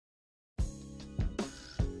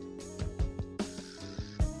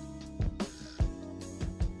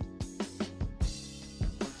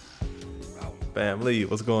Family,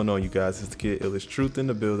 what's going on, you guys? It's the Kid Illest Truth in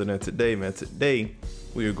the building, and today,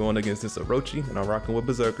 we are going against this Orochi, and I'm rocking with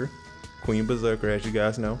Berserker. Queen Berserker, as you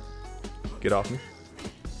guys know. Get off me.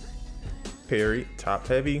 Parry, top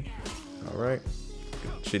heavy. Alright.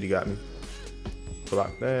 Shit, he got me.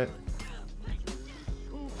 Block that.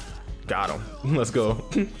 Got him. Let's go.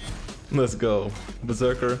 Let's go.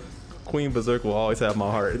 Berserker. Queen Berserker will always have my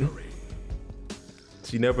heart.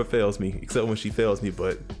 She never fails me, except when she fails me,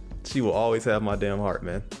 but she will always have my damn heart,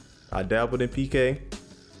 man. I dabbled in PK.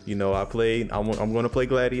 You know, I'm going to play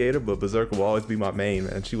Gladiator, but Berserker will always be my main,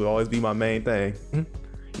 man. She will always be my main thing. You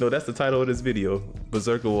know, that's the title of this video.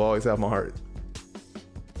 Berserker will always have my heart.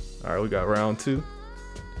 All right, we got round 2.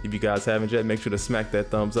 If you guys haven't yet, make sure to smack that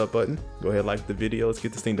thumbs up button. Go ahead, like the video. Let's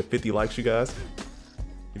get this thing to 50 likes, you guys.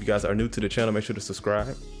 If you guys are new to the channel, make sure to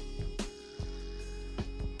subscribe.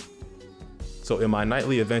 So in my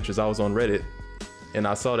nightly adventures, I was on Reddit, and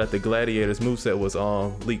I saw that the Gladiator's moveset was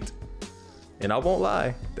leaked. And I won't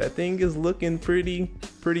lie, that thing is looking pretty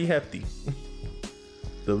hefty.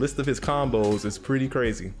 The list of his combos is pretty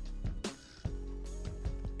crazy.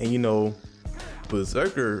 And you know,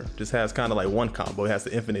 Berserker just has kind of like one combo. It has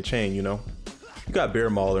the infinite chain, you know. You got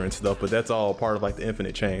Bear Mauler and stuff, but that's all part of like the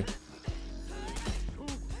infinite chain.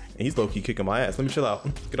 And he's low-key kicking my ass. Let me chill out.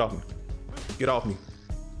 Get off me. Get off me.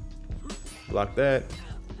 Block that.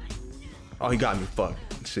 Oh, he got me. Fuck.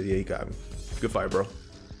 Shit, yeah, he got me. Good fight, bro.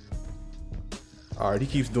 Alright, he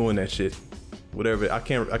keeps doing that shit. Whatever. I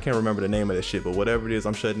can't remember the name of that shit, but whatever it is,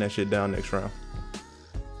 I'm shutting that shit down next round.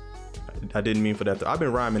 I didn't mean for that. I've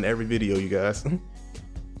been rhyming every video, you guys.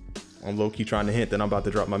 I'm low-key trying to hint that I'm about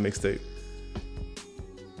to drop my mixtape.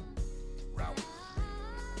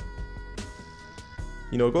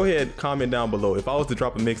 You know, go ahead, comment down below. If I was to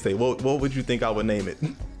drop a mixtape, what would you think I would name it?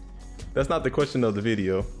 That's not the question of the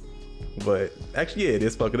video. But actually, yeah, it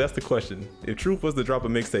is, fucker. That's the question. If Truth was to drop a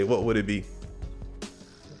mixtape, what would it be?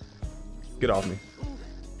 Get off me.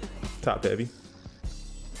 Top heavy.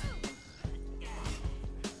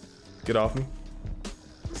 Get off me.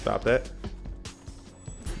 Stop that.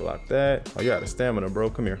 Block that. Oh, you out of stamina, bro.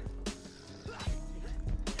 Come here.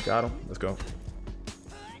 Got him. Let's go.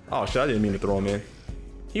 Oh, shit. I didn't mean to throw him in.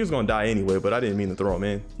 He was going to die anyway, but I didn't mean to throw him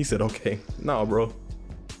in. He said, okay. No, bro.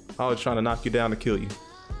 I was trying to knock you down to kill you.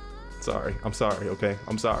 Sorry. I'm sorry, okay?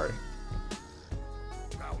 I'm sorry.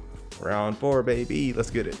 Round 4, baby. Let's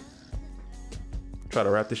get it. Try to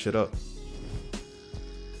wrap this shit up.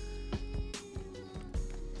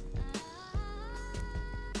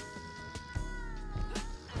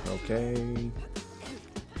 Okay.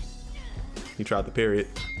 He tried to parry it.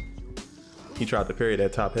 He tried to parry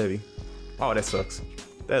that top heavy. Oh, that sucks.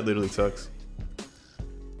 That literally sucks.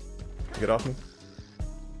 Get off me.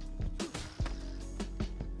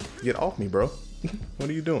 Get off me, bro. What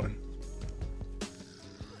are you doing?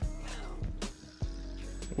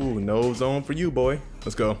 Ooh, no zone for you, boy.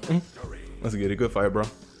 Let's go. Let's get it. Good fight, bro.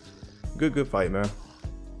 Good fight, man.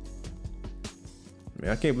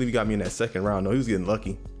 Man, I can't believe he got me in that second round. No, he was getting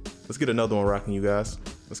lucky. Let's get another one rocking, you guys.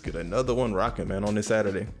 Let's get another one rocking, man, on this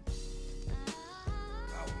Saturday.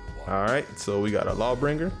 All right, so we got a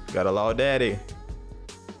Lawbringer, got a Law Daddy.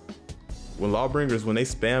 When Lawbringers, when they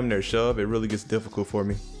spam their shove, it really gets difficult for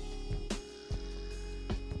me.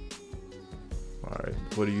 All right,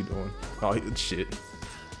 what are you doing? Oh, shit.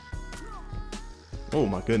 Oh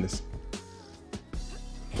my goodness.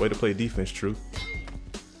 Way to play defense, Truth.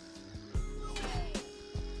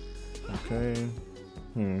 Okay.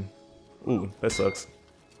 Ooh, that sucks.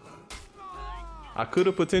 I could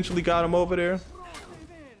have potentially got him over there,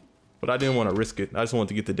 but I didn't want to risk it. I just wanted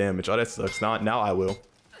to get the damage. Oh, that sucks. Now I will.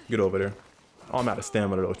 Get over there. Oh, I'm out of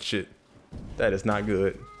stamina though. Shit. That is not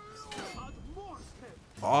good.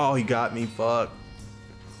 Oh, he got me. Fuck.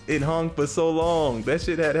 It hung for so long. That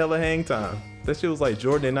shit had hella hang time. That shit was like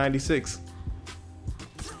Jordan in 96.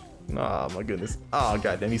 Oh my goodness. Oh,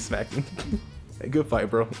 goddamn, he smacked me. Hey, good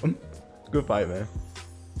fight, bro. Good fight, man.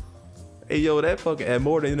 Hey, yo, that fucking had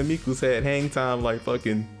more than the Miku's had hang time like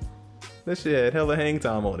fucking. That shit had hella hang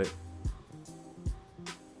time on it.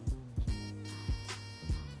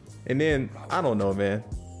 And then, I don't know, man.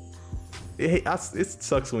 It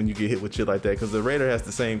sucks when you get hit with shit like that, because the Raider has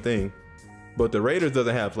the same thing. But the Raiders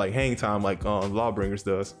doesn't have like hang time like Lawbringers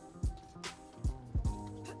does.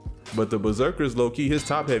 But the Berserker's low-key, his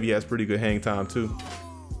top heavy has pretty good hang time too.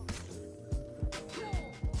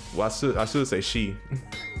 Well, I should say she.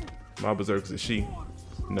 My Berserker's a she.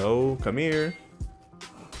 No, come here.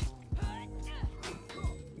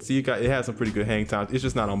 See, it has some pretty good hang time. It's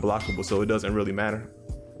just not unblockable, so it doesn't really matter.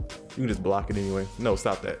 You can just block it anyway. No,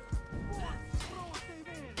 stop that.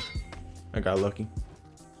 I got lucky.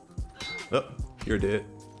 Oh, you're dead.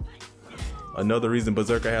 Another reason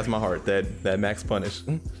Berserker has my heart. That max punish.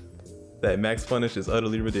 That max punish is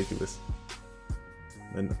utterly ridiculous.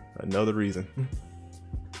 And another reason.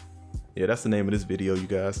 Yeah, that's the name of this video, you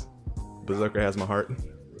guys. Berserker has my heart.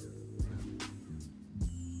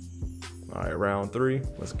 All right, round 3.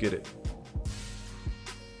 Let's get it.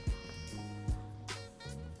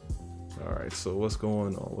 All right, so what's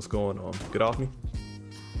going on? What's going on? Get off me.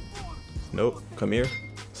 Nope. Come here.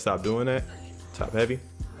 Stop doing that. Top heavy.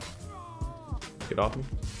 Get off me.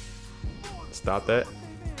 Stop that.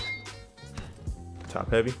 Top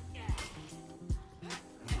heavy.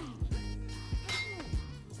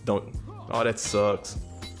 Don't. Oh, that sucks.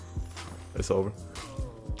 It's over.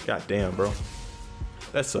 God damn, bro.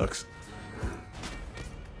 That sucks.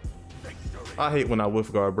 I hate when I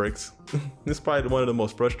whiff guard breaks. This is probably one of the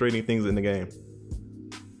most frustrating things in the game.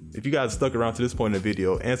 If you guys stuck around to this point in the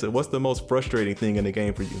video, answer what's the most frustrating thing in the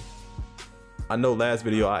game for you? I know last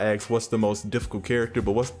video I asked what's the most difficult character,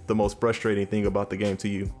 but what's the most frustrating thing about the game to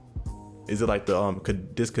you? Is it like the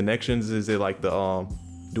disconnections? Is it like the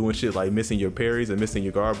doing shit like missing your parries and missing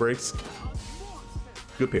your guard breaks?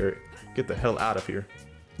 Good parry. Get the hell out of here.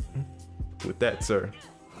 With that, sir.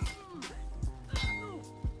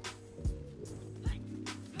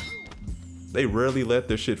 They rarely let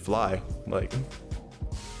their shit fly. Like,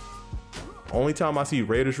 only time I see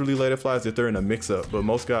Raiders really let it fly is if they're in a mix-up, but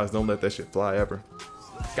most guys don't let that shit fly ever.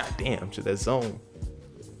 God damn, shit, that zone.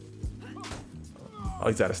 Oh,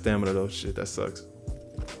 he's out of stamina though. Shit, that sucks.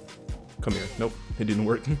 Come here. Nope, it didn't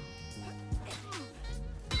work.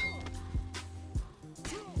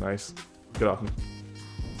 Nice. Get off me.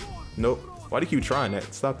 Nope. Why do you keep trying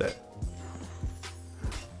that? Stop that.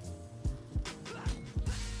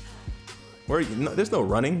 Where are you? No, there's no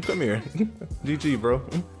running. Come here. GG, bro.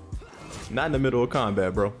 Not in the middle of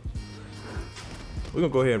combat, bro. We're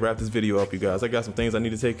gonna go ahead and wrap this video up, you guys. I got some things I need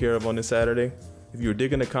to take care of on this Saturday. If you're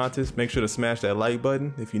digging the content, make sure to smash that like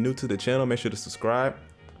button. If you're new to the channel, make sure to subscribe.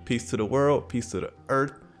 Peace to the world. Peace to the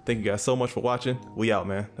earth. Thank you guys so much for watching. We out,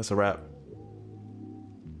 man. That's a wrap.